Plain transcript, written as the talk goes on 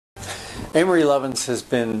Amory Lovins has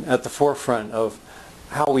been at the forefront of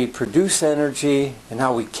how we produce energy and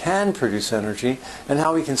how we can produce energy and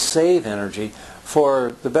how we can save energy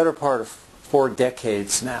for the better part of 4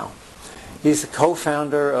 decades now. He's the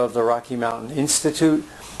co-founder of the Rocky Mountain Institute,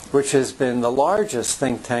 which has been the largest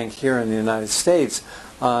think tank here in the United States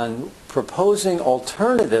on proposing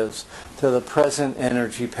alternatives to the present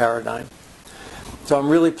energy paradigm. So I'm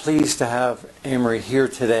really pleased to have Amory here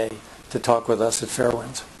today to talk with us at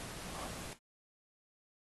Fairwinds.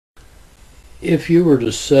 If you were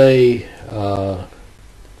to say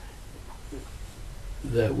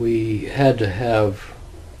that we had to have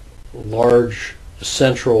large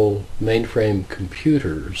central mainframe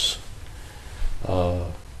computers,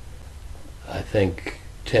 I think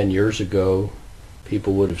 10 years ago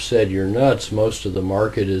people would have said, "You're nuts, most of the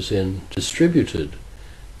market is in distributed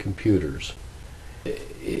computers."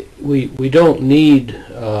 We don't need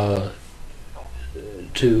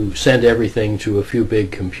to send everything to a few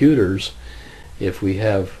big computers if we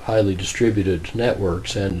have highly distributed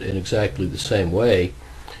networks, and in exactly the same way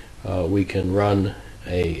we can run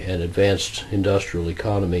an advanced industrial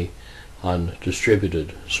economy on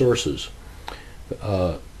distributed sources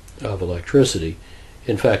of electricity.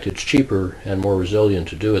 In fact, it's cheaper and more resilient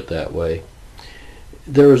to do it that way.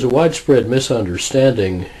 There is a widespread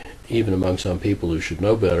misunderstanding, even among some people who should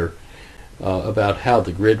know better, about how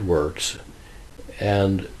the grid works,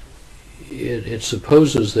 and it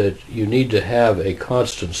supposes that you need to have a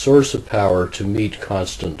constant source of power to meet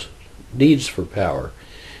constant needs for power.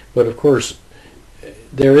 But of course,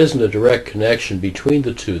 there isn't a direct connection between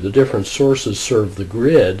the two. The different sources serve the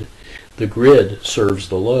grid serves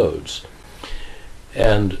the loads.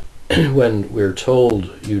 And when we're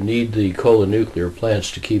told you need the coal and nuclear plants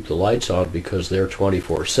to keep the lights on because they're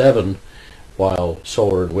 24/7, while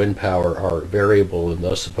solar and wind power are variable and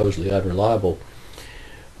thus supposedly unreliable,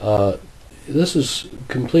 this is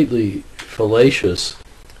completely fallacious.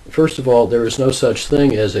 First of all, there is no such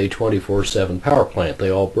thing as a 24/7 power plant. They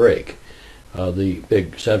all break. The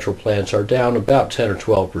big central plants are down about 10 or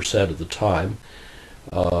 12% of the time.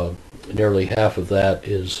 Nearly half of that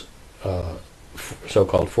is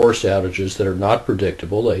so-called forced outages that are not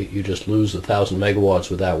predictable. You just lose 1,000 megawatts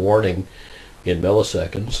without warning in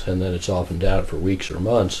milliseconds, and then it's often down for weeks or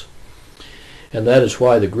months. And that is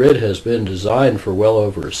why the grid has been designed for well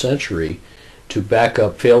over a century to back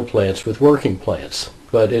up failed plants with working plants.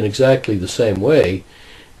 But in exactly the same way,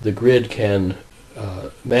 the grid can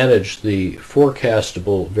manage the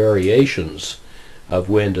forecastable variations of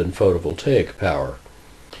wind and photovoltaic power.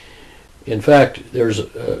 In fact, there's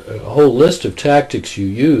a whole list of tactics you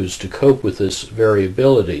use to cope with this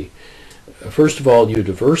variability. First of all, you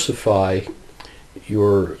diversify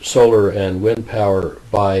your solar and wind power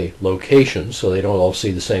by location, so they don't all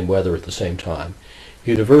see the same weather at the same time.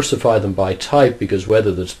 You diversify them by type, because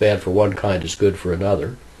weather that's bad for one kind is good for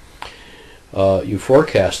another. You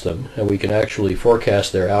forecast them, and we can actually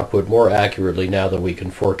forecast their output more accurately now than we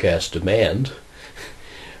can forecast demand.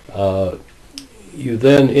 You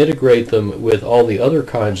then integrate them with all the other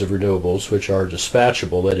kinds of renewables which are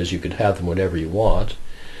dispatchable, that is, you can have them whenever you want.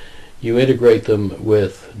 You integrate them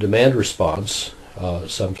with demand response,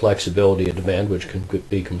 some flexibility in demand which can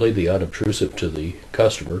be completely unobtrusive to the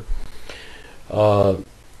customer.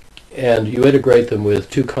 And you integrate them with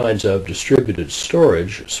 2 kinds of distributed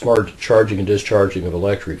storage: smart charging and discharging of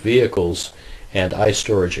electric vehicles, and ice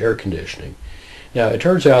storage air conditioning. Now, it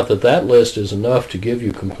turns out that that list is enough to give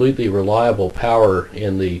you completely reliable power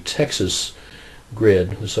in the Texas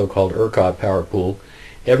grid, the so-called ERCOT power pool,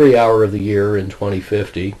 every hour of the year in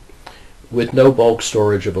 2050, with no bulk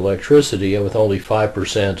storage of electricity and with only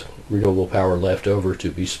 5% renewable power left over to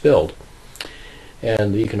be spilled.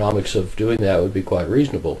 And the economics of doing that would be quite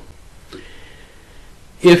reasonable.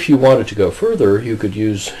 If you wanted to go further, you could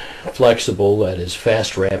use flexible, that is,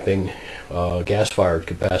 fast-ramping gas-fired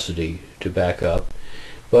capacity to back up.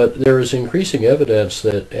 But there is increasing evidence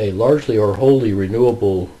that a largely or wholly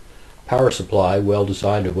renewable power supply,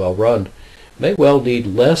 well-designed and well-run, may well need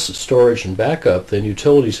less storage and backup than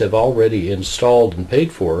utilities have already installed and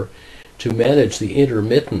paid for to manage the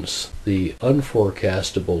intermittence, the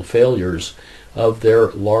unforecastable failures of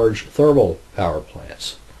their large thermal power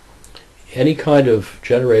plants. Any kind of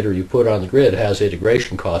generator you put on the grid has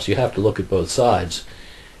integration costs. You have to look at both sides.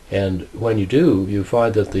 And when you do, you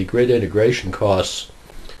find that the grid integration costs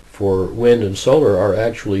for wind and solar are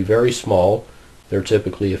actually very small. They're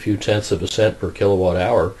typically a few tenths of a cent per kilowatt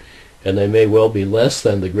hour, and they may well be less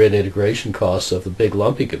than the grid integration costs of the big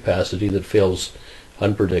lumpy capacity that fails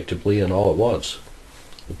unpredictably and all at once.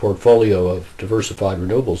 The portfolio of diversified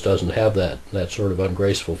renewables doesn't have that sort of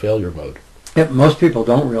ungraceful failure mode. Most people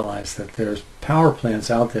don't realize that there's power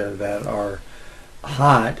plants out there that are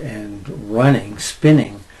hot and running,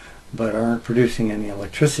 spinning, but aren't producing any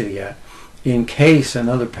electricity yet, in case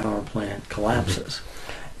another power plant collapses.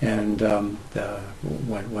 And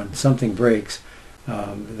when something breaks,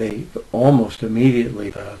 they almost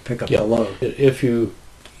immediately pick up the load. If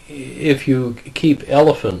you keep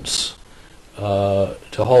elephants to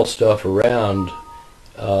haul stuff around,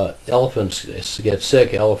 elephants get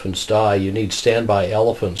sick, elephants die. You need standby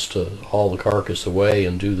elephants to haul the carcass away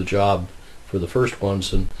and do the job for the first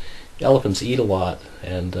ones. And elephants eat a lot,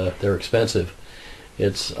 and they're expensive.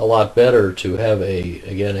 It's a lot better to have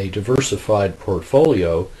a diversified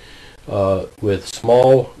portfolio with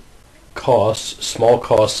small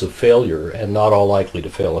costs of failure, and not all likely to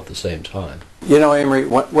fail at the same time. You know, Amory,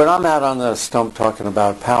 when I'm out on the stump talking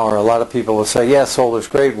about power, a lot of people will say, yeah, solar's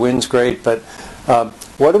great, wind's great, but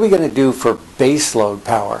what are we going to do for baseload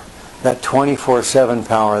power, that 24/7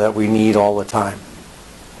 power that we need all the time?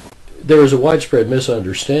 There is a widespread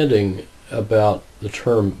misunderstanding about the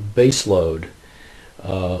term baseload,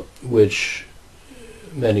 which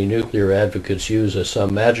many nuclear advocates use as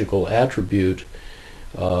some magical attribute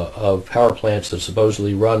of power plants that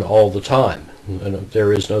supposedly run all the time. And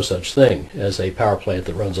there is no such thing as a power plant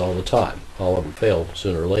that runs all the time. All of them fail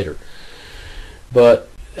sooner or later. But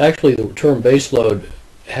actually the term baseload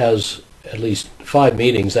has at least 5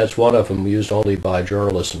 meanings. That's one of them, used only by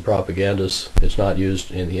journalists and propagandists. It's not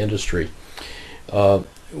used in the industry.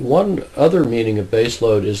 One other meaning of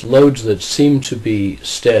baseload is loads that seem to be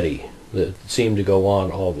steady, that seem to go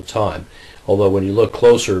on all the time. Although when you look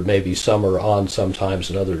closer, maybe some are on sometimes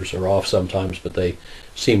and others are off sometimes, but they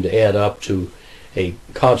seem to add up to a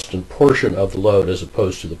constant portion of the load as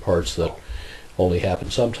opposed to the parts that only happen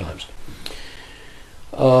sometimes.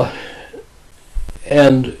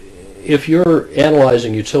 And if you're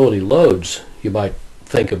analyzing utility loads, you might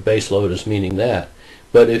think of baseload as meaning that.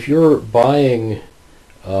 But if you're buying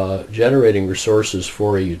generating resources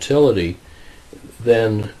for a utility,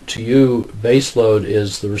 then to you baseload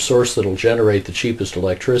is the resource that will generate the cheapest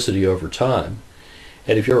electricity over time.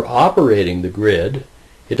 And if you're operating the grid,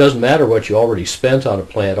 it doesn't matter what you already spent on a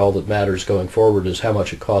plant. All that matters going forward is how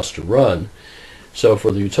much it costs to run. So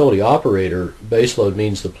for the utility operator, baseload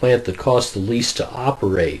means the plant that costs the least to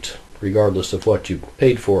operate, regardless of what you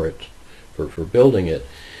paid for it, for building it.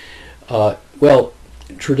 Well,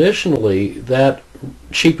 traditionally, that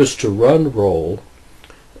cheapest to run role,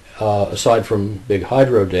 aside from big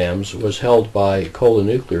hydro dams, was held by coal and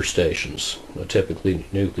nuclear stations, typically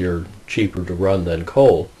nuclear cheaper to run than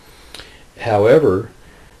coal. However,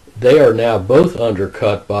 they are now both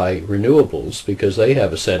undercut by renewables because they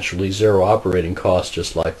have essentially zero operating costs,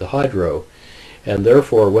 just like the hydro. And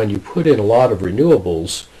therefore, when you put in a lot of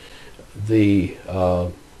renewables, the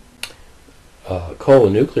coal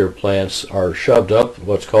and nuclear plants are shoved up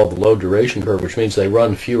what's called the low duration curve, which means they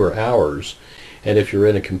run fewer hours. And if you're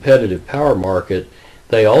in a competitive power market,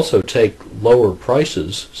 they also take lower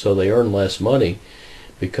prices, so they earn less money,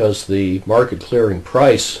 because the market clearing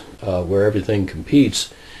price, where everything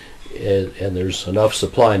competes, and there's enough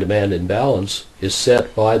supply and demand imbalance, is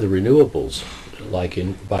set by the renewables, like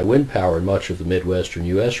by wind power in much of the Midwestern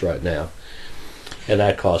U.S. right now. And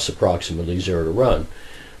that costs approximately zero to run.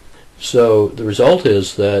 So the result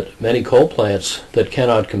is that many coal plants that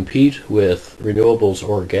cannot compete with renewables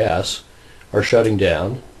or gas are shutting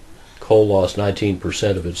down. Coal lost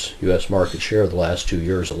 19% of its U.S. market share the last 2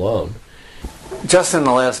 years alone. Just in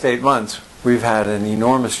the last 8 months, we've had an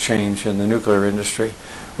enormous change in the nuclear industry.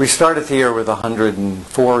 We started the year with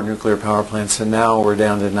 104 nuclear power plants, and now we're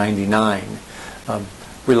down to 99.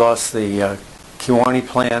 We lost the Kewanee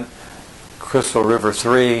plant, Crystal River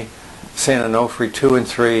 3, San Onofre 2 and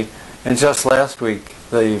 3, and just last week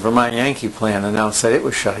the Vermont Yankee plant announced that it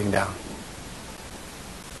was shutting down.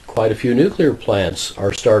 Quite a few nuclear plants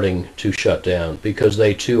are starting to shut down because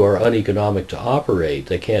they too are uneconomic to operate.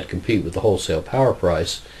 They can't compete with the wholesale power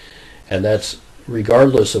price, and that's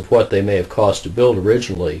regardless of what they may have cost to build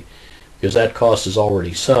originally, because that cost is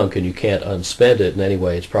already sunk and you can't unspend it, and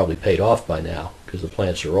anyway it's probably paid off by now because the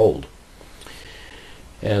plants are old.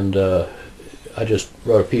 And I just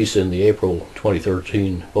wrote a piece in the April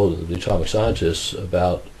 2013 Bulletin of the Atomic Scientists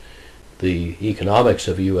about the economics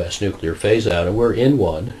of a U.S. nuclear phase-out, and we're in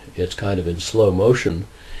one. It's kind of in slow motion,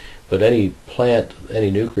 but any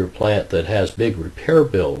nuclear plant that has big repair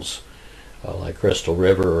bills, like Crystal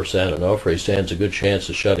River or San Onofre, stands a good chance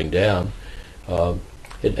of shutting down. And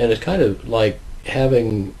it's kind of like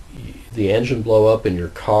having the engine blow up in your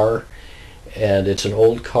car, and it's an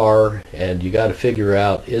old car, and you got to figure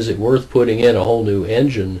out, is it worth putting in a whole new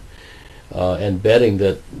engine and betting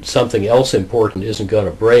that something else important isn't going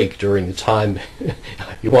to break during the time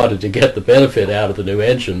you wanted to get the benefit out of the new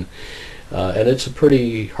engine. And it's a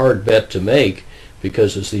pretty hard bet to make,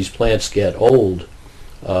 because as these plants get old,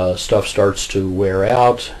 stuff starts to wear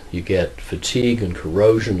out. You get fatigue and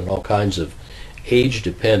corrosion and all kinds of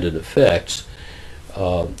age-dependent effects.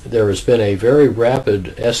 There has been a very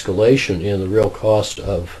rapid escalation in the real cost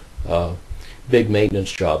of big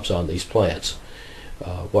maintenance jobs on these plants,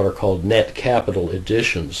 what are called net capital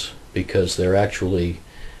additions, because they're actually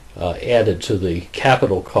added to the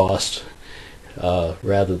capital cost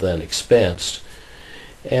rather than expensed.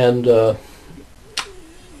 And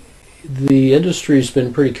the industry's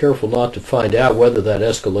been pretty careful not to find out whether that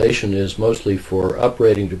escalation is mostly for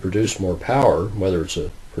upgrading to produce more power, whether it's a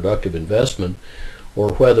productive investment,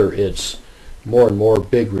 or whether it's more and more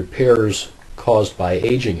big repairs caused by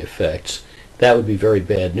aging effects. That would be very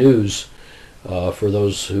bad news for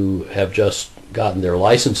those who have just gotten their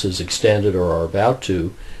licenses extended or are about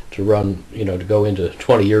to run, to go into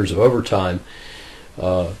 20 years of overtime,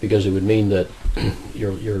 because it would mean that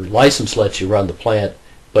your license lets you run the plant,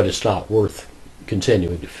 but it's not worth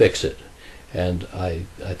continuing to fix it. And I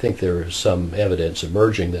think there is some evidence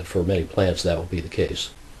emerging that for many plants that will be the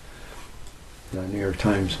case. The New York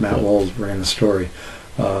Times, Matt Walls ran a story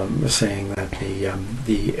saying that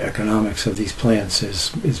the economics of these plants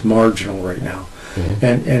is marginal right now. Mm-hmm.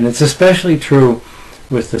 And it's especially true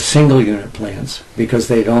with the single unit plants, because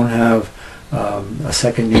they don't have a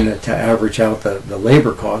second unit to average out the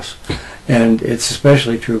labor costs. And it's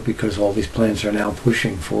especially true because all these plants are now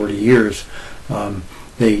pushing 40 years.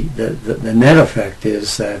 The net effect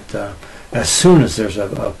is that as soon as there's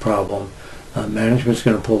a problem, management's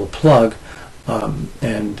going to pull the plug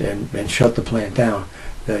and shut the plant down.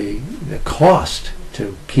 The cost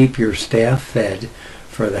to keep your staff fed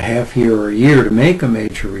for the half year or a year to make a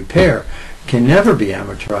major repair can never be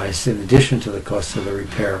amortized, in addition to the cost of the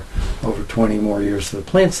repair over 20 more years of the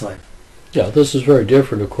plant's life. Yeah, this is very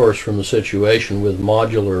different, of course, from the situation with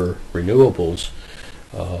modular renewables.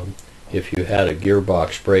 If you had a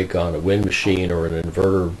gearbox break on a wind machine or an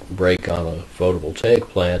inverter break on a photovoltaic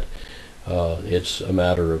plant, it's a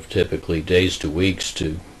matter of typically days to weeks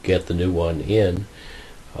to get the new one in,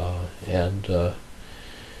 and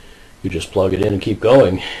you just plug it in and keep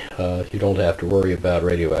going. You don't have to worry about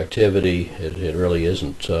radioactivity. It really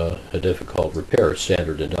isn't a difficult repair. It's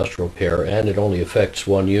standard industrial repair, and it only affects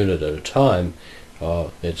one unit at a time.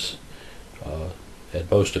 It's at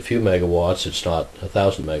most a few megawatts. It's not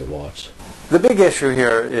 1,000 megawatts. The big issue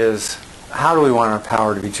here is, how do we want our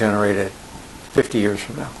power to be generated 50 years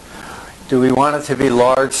from now? Do we want it to be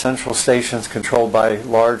large central stations controlled by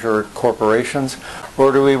larger corporations,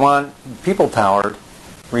 or do we want people-powered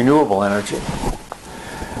renewable energy?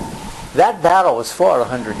 That battle was fought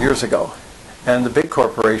 100 years ago, and the big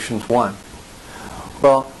corporations won.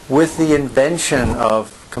 Well, with the invention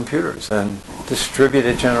of computers and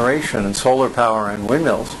distributed generation and solar power and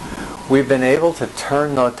windmills, we've been able to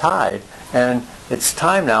turn the tide, and it's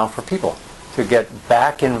time now for people to get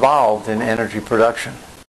back involved in energy production.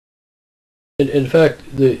 In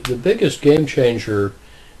fact, the biggest game changer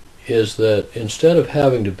is that instead of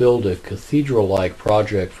having to build a cathedral-like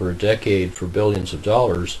project for a decade for billions of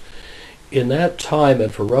dollars, in that time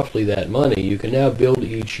and for roughly that money, you can now build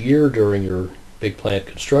each year during your big plant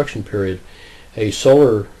construction period a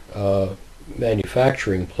solar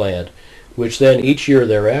manufacturing plant, which then each year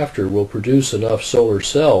thereafter will produce enough solar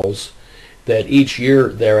cells that each year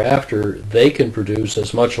thereafter they can produce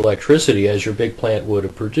as much electricity as your big plant would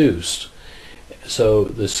have produced. So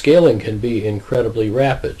the scaling can be incredibly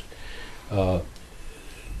rapid.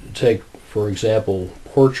 Take, for example,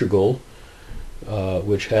 Portugal,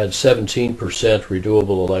 which had 17%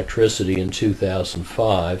 renewable electricity in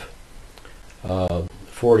 2005,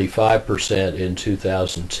 45% in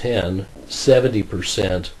 2010,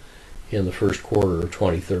 70% in the first quarter of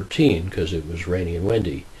 2013 because it was rainy and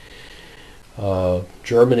windy.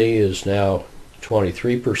 Germany is now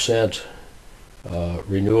 23%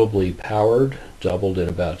 renewably powered, doubled in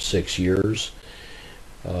about 6 years.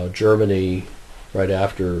 Germany, right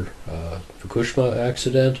after Fukushima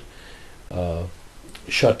accident,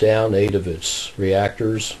 shut down 8 of its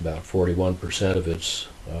reactors, about 41% of its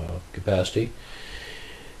capacity,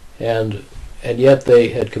 and yet they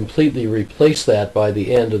had completely replaced that by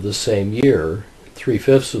the end of the same year.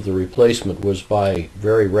 3/5 of the replacement was by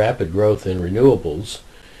very rapid growth in renewables.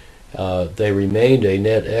 They remained a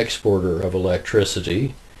net exporter of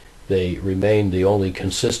electricity. They remained the only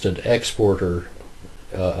consistent exporter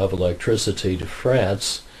of electricity to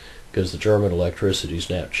France, because the German electricity is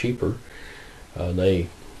now cheaper. They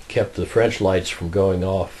kept the French lights from going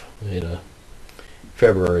off in a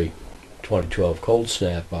February 2012 cold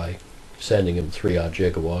snap by sending them 3-odd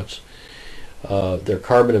gigawatts. Their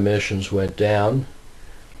carbon emissions went down.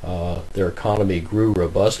 Their economy grew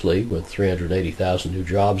robustly with 380,000 new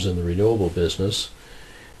jobs in the renewable business,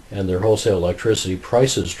 and their wholesale electricity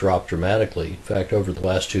prices dropped dramatically. In fact, over the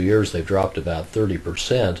last 2 years, they've dropped about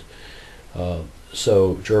 30%.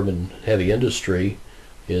 So German heavy industry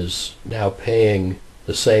is now paying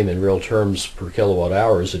the same in real terms per kilowatt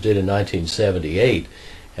hour as it did in 1978,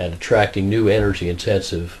 and attracting new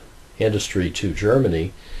energy-intensive industry to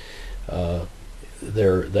Germany.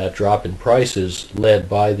 That drop in price is led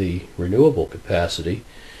by the renewable capacity,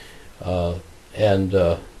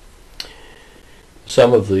 and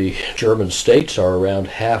some of the German states are around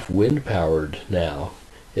half wind-powered now.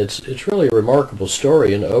 It's really a remarkable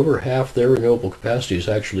story, and over half their renewable capacity is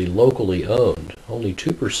actually locally owned. Only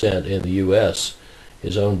 2% in the U.S.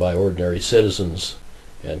 is owned by ordinary citizens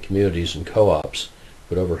and communities and co-ops,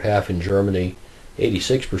 but over half in Germany.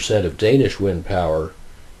 86% of Danish wind power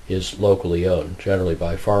is locally owned, generally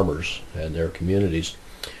by farmers and their communities.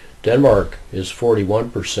 Denmark is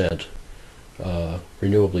 41%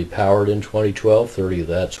 renewably powered in 2012, 30 of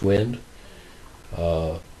that's wind.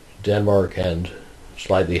 Denmark and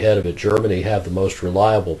slightly ahead of it, Germany have the most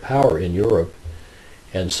reliable power in Europe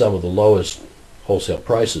and some of the lowest wholesale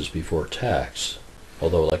prices before tax,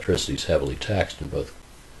 although electricity is heavily taxed in both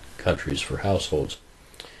countries for households.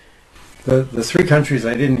 The three countries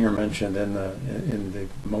I didn't hear mentioned in the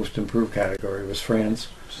most improved category was France,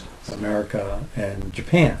 America, and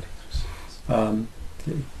Japan.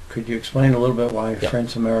 Could you explain a little bit why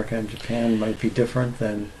France, America, and Japan might be different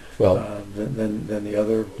than the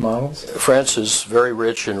other models? France is very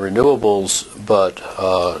rich in renewables, but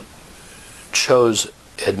chose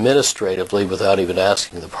administratively, without even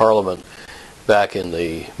asking the Parliament, back in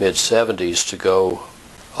the mid-70s to go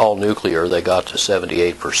all nuclear. They got to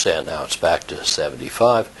 78%. Now it's back to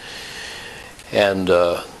 75%. And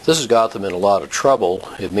this has got them in a lot of trouble.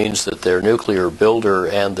 It means that their nuclear builder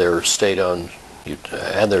and their state-owned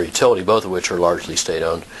and their utility, both of which are largely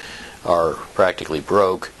state-owned, are practically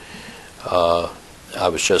broke. I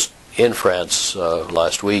was just in France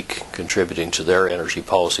last week contributing to their energy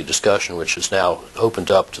policy discussion, which is now opened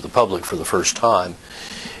up to the public for the first time,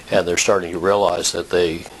 and they're starting to realize that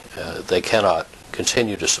they cannot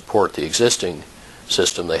continue to support the existing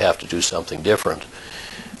system. They have to do something different,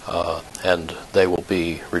 and they will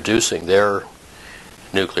be reducing their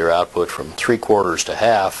nuclear output from 3/4 to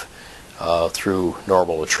half through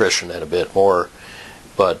normal attrition and a bit more.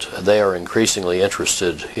 But they are increasingly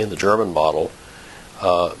interested in the German model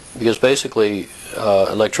because basically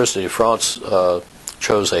Electricité de France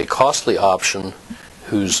chose a costly option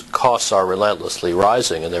whose costs are relentlessly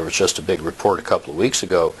rising, and there was just a big report a couple of weeks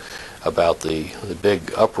ago about the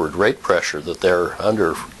big upward rate pressure that they're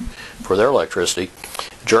under for their electricity.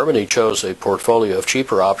 Germany chose a portfolio of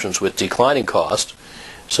cheaper options with declining cost.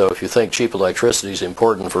 So if you think cheap electricity is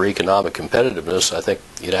important for economic competitiveness, I think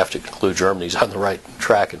you'd have to conclude Germany's on the right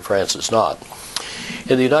track and France is not.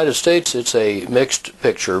 In the United States, it's a mixed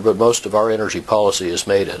picture, but most of our energy policy is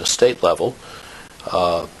made at a state level.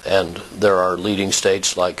 And there are leading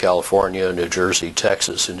states like California, New Jersey,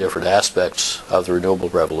 Texas in different aspects of the renewable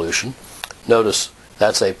revolution. Notice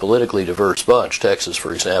that's a politically diverse bunch. Texas,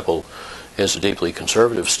 for example, is a deeply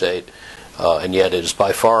conservative state. And yet it is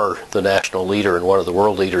by far the national leader and one of the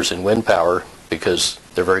world leaders in wind power because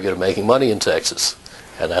they're very good at making money in Texas,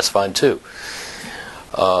 and that's fine too.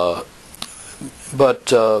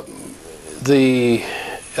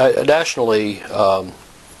 Nationally,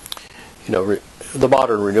 the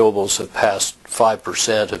modern renewables have passed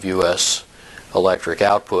 5% of U.S. electric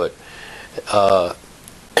output, but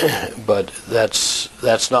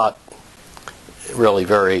that's not really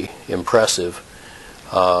very impressive.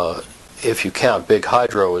 If you count big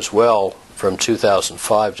hydro as well, from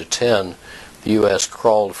 2005 to 10, the U.S.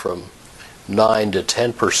 crawled from 9 to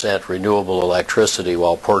 10% renewable electricity,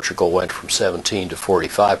 while Portugal went from 17 to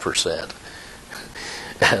 45%.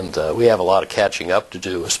 And we have a lot of catching up to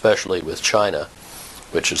do, especially with China,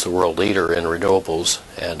 which is the world leader in renewables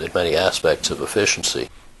and in many aspects of efficiency.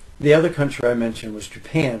 The other country I mentioned was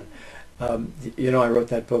Japan. I wrote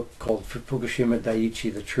that book called Fukushima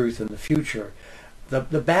Daiichi, The Truth and the Future.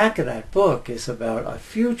 The back of that book is about a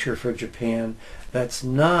future for Japan that's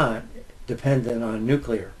not dependent on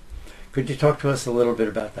nuclear. Could you talk to us a little bit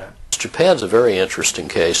about that? Japan's a very interesting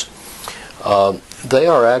case. They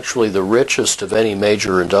are actually the richest of any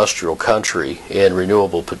major industrial country in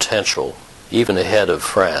renewable potential, even ahead of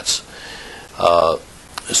France.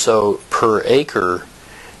 So per acre,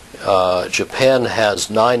 Japan has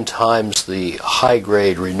 9 times the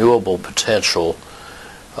high-grade renewable potential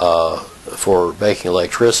for making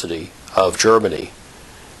electricity of Germany,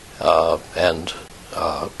 and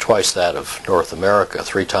twice that of North America,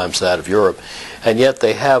 3 times that of Europe, and yet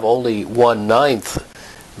they have only 1/9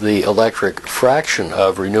 the electric fraction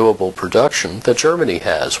of renewable production that Germany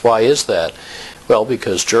has. Why is that? Well,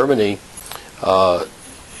 because Germany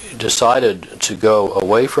decided to go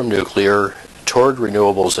away from nuclear toward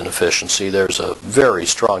renewables and efficiency. There's a very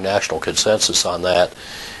strong national consensus on that.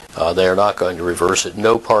 They are not going to reverse it.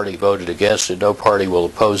 No party voted against it. No party will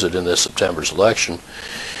oppose it in this September's election.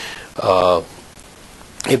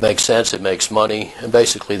 It makes sense. It makes money. And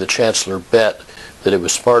basically the chancellor bet that it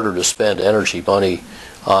was smarter to spend energy money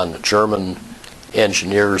on German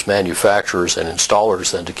engineers, manufacturers, and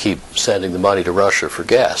installers than to keep sending the money to Russia for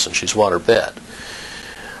gas. And she's won her bet.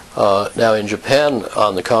 Now in Japan,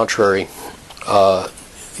 on the contrary,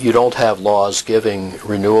 you don't have laws giving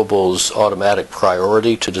renewables automatic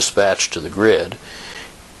priority to dispatch to the grid.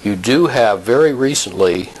 You do have very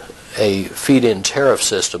recently a feed-in tariff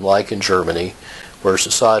system like in Germany, where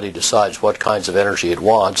society decides what kinds of energy it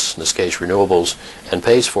wants, in this case renewables, and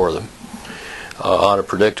pays for them on a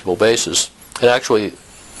predictable basis. And actually,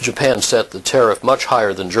 Japan set the tariff much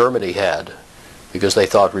higher than Germany had, because they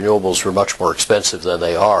thought renewables were much more expensive than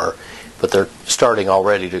they are. But they're starting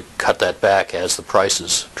already to cut that back as the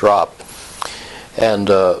prices drop. And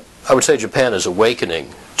I would say Japan is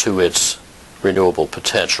awakening to its renewable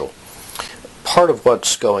potential. Part of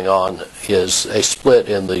what's going on is a split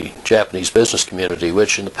in the Japanese business community,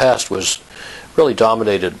 which in the past was really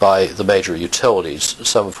dominated by the major utilities,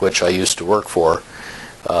 some of which I used to work for,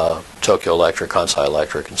 Tokyo Electric, Kansai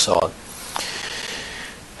Electric, and so on.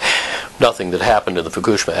 Nothing that happened in the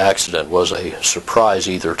Fukushima accident was a surprise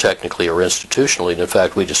either technically or institutionally. And in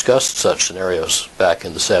fact, we discussed such scenarios back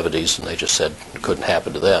in the 70s, and they just said it couldn't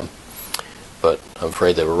happen to them. But I'm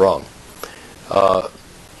afraid they were wrong.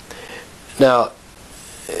 Now,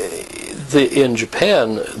 in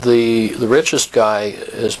Japan, the richest guy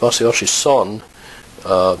is Masayoshi Son,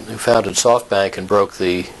 who founded SoftBank and broke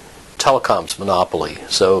the telecoms monopoly.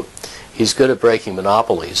 So he's good at breaking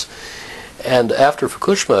monopolies. And after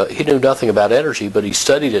Fukushima, he knew nothing about energy, but he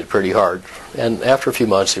studied it pretty hard. And after a few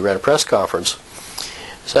months, he ran a press conference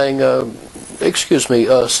saying, excuse me,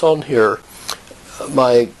 Son here,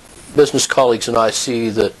 my business colleagues and I see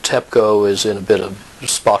that TEPCO is in a bit of a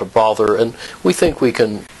spot of bother, and we think we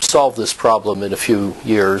can solve this problem in a few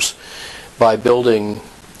years by building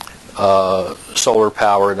solar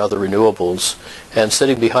power and other renewables. And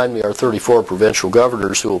sitting behind me are 34 provincial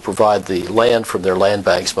governors who will provide the land from their land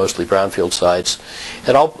banks, mostly brownfield sites.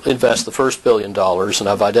 And I'll invest the first $1 billion, and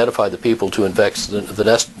I've identified the people to invest the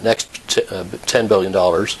next $10 billion.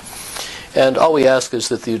 And all we ask is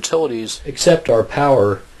that the utilities accept our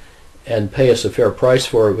power and pay us a fair price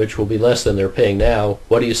for it, which will be less than they're paying now.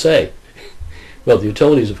 What do you say? Well, the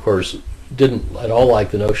utilities, of course, didn't at all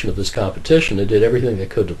like the notion of this competition. They did everything they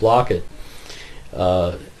could to block it.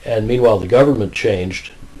 And meanwhile, the government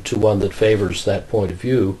changed to one that favors that point of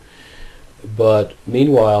view. But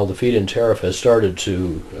meanwhile, the feed-in tariff has started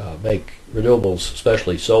to make renewables,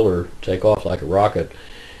 especially solar, take off like a rocket.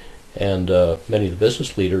 And many of the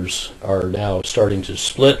business leaders are now starting to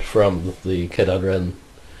split from the Gundersen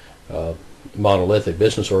monolithic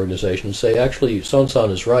business organization and say, actually, Son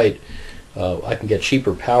is right. I can get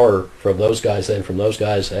cheaper power from those guys than from those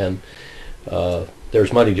guys, and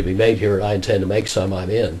there's money to be made here, and I intend to make some. I'm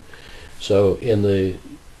in. So in the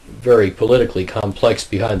very politically complex,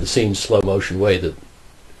 behind-the-scenes, slow-motion way that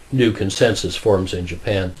new consensus forms in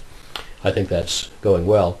Japan, I think that's going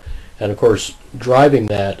well. And of course, driving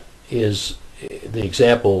that is the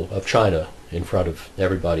example of China in front of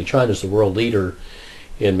everybody. China's the world leader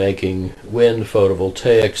in making wind,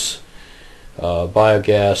 photovoltaics,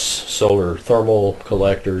 biogas, solar thermal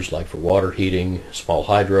collectors, like for water heating, small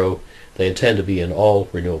hydro. They intend to be in all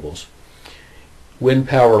renewables. Wind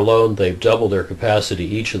power alone, they've doubled their capacity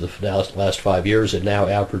each of the last 5 years. It now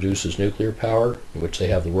outproduces nuclear power, in which they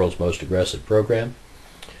have the world's most aggressive program.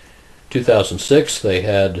 2006, they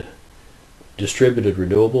had distributed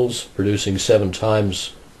renewables producing 7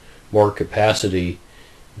 times more capacity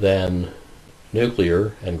than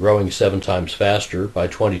nuclear and growing 7 times faster. By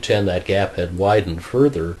 2010, that gap had widened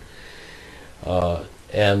further.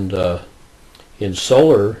 In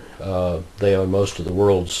solar, they own most of the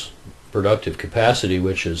world's productive capacity,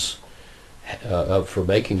 which is for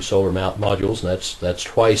making solar modules, and that's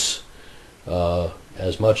twice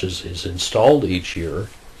as much as is installed each year.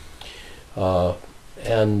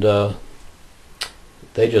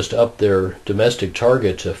 they just upped their domestic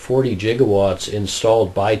target to 40 gigawatts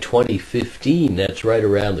installed by 2015. That's right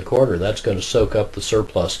around the corner. That's going to soak up the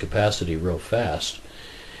surplus capacity real fast.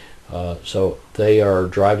 So they are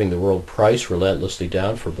driving the world price relentlessly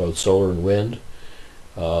down for both solar and wind.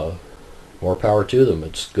 More power to them.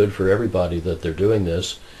 It's good for everybody that they're doing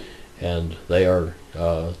this, and they are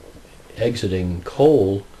exiting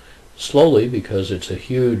coal slowly because it's a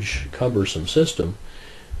huge, cumbersome system,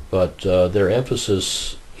 but their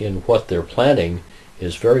emphasis in what they're planning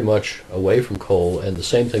is very much away from coal, and the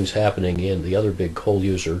same thing's happening in the other big coal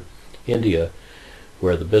user, India,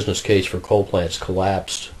 where the business case for coal plants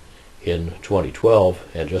collapsed in 2012,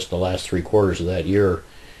 and just in the last 3 quarters of that year,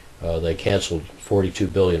 they canceled 42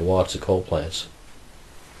 billion watts of coal plants.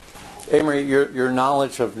 Amory, your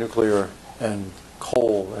knowledge of nuclear and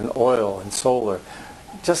coal and oil and solar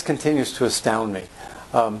just continues to astound me.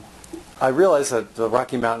 I realize that the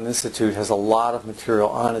Rocky Mountain Institute has a lot of material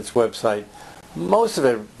on its website, most of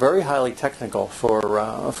it very highly technical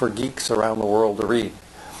for geeks around the world to read.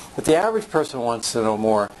 But the average person wants to know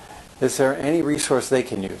more. Is there any resource they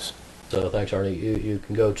can use? So thanks, Arnie. You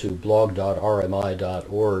can go to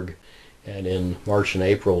blog.rmi.org, and in March and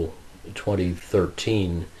April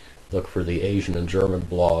 2013, look for the Asian and German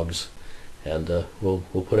blogs, and we'll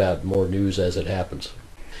put out more news as it happens.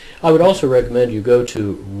 I would also recommend you go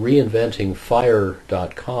to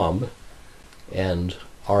reinventingfire.com and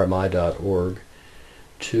rmi.org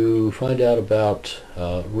to find out about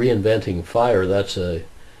Reinventing Fire. That's a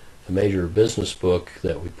major business book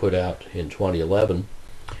that we put out in 2011.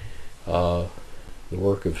 The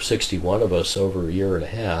work of 61 of us over a year and a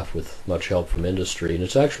half with much help from industry, and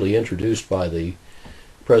it's actually introduced by the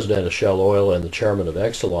president of Shell Oil and the chairman of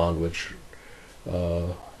Exelon, which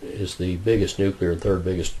is the biggest nuclear and third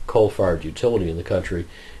biggest coal-fired utility in the country.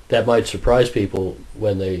 That might surprise people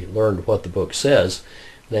when they learned what the book says,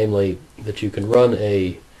 namely that you can run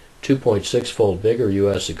a 2.6-fold bigger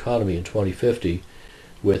U.S. economy in 2050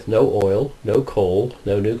 with no oil, no coal,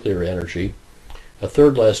 no nuclear energy, a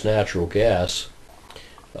third less natural gas,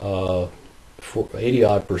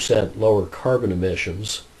 80-odd% lower carbon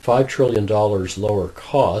emissions, $5 trillion lower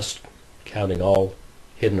cost, counting all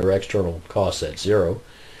hidden or external costs at zero,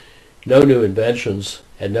 no new inventions,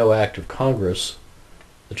 and no act of Congress,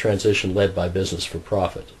 the transition led by business for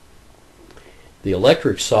profit. The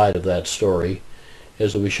electric side of that story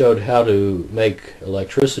is that we showed how to make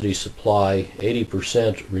electricity supply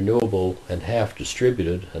 80% renewable and half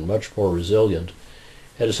distributed and much more resilient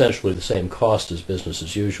at essentially the same cost as business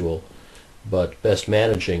as usual, but best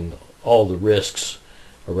managing all the risks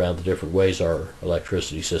around the different ways our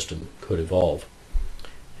electricity system could evolve.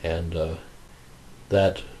 And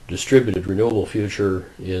that distributed renewable future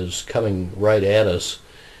is coming right at us.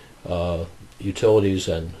 Utilities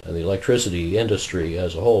and the electricity industry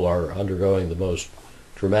as a whole are undergoing the most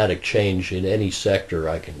dramatic change in any sector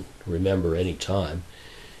I can remember any time.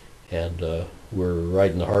 And we're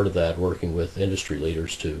right in the heart of that, working with industry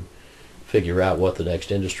leaders to figure out what the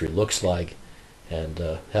next industry looks like and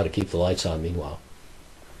how to keep the lights on meanwhile.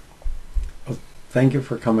 Thank you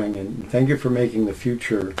for coming, and thank you for making the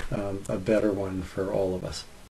future a better one for all of us.